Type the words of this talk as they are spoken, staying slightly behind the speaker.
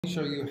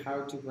Show you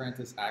how to grant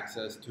us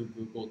access to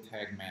Google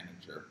Tag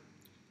Manager.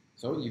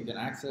 So you can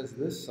access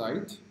this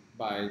site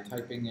by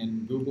typing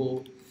in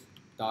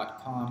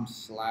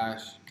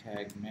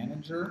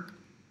google.com/tagmanager.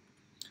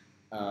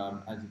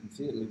 As you can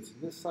see, it leads to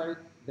this site.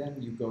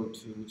 Then you go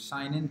to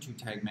sign in to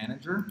Tag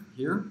Manager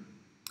here,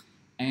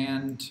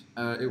 and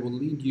it will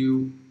lead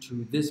you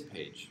to this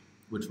page,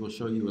 which will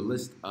show you a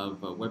list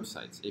of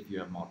websites if you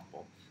have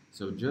multiple.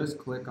 So just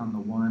click on the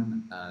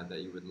one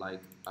that you would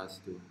like us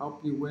to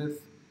help you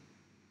with.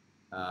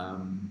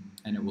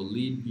 And it will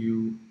lead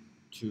you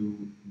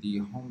to the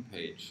home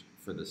page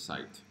for the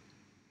site.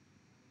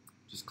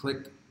 Just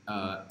click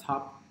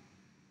top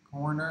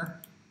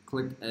corner,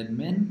 click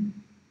admin,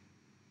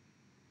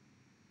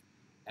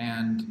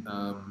 and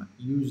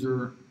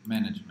user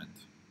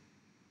management.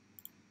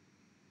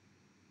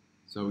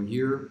 So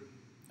here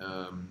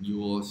you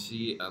will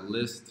see a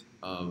list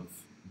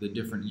of the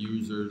different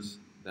users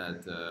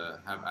that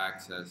have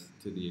access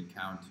to the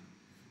account.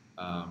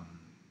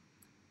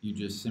 You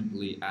just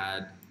simply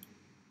add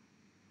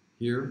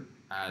here,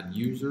 add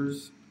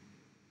users,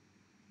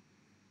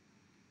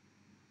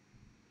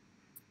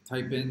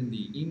 type in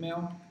the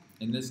email.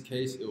 In this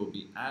case, it will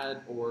be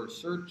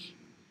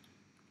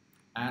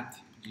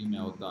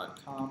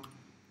add_search@gmail.com,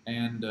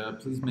 and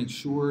please make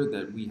sure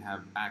that we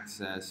have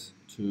access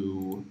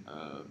to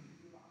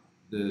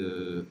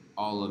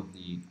all of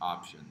the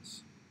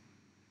options.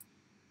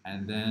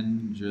 And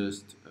then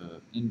just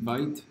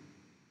invite,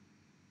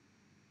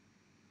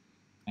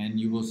 and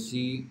you will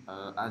see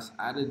us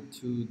added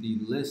to the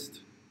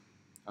list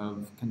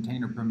of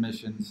container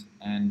permissions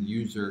and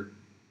user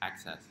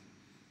access.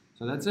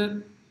 So that's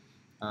it.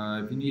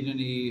 If you need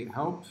any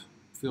help,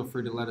 feel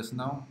free to let us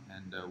know,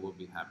 and we'll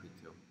be happy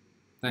to.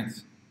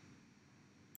 Thanks.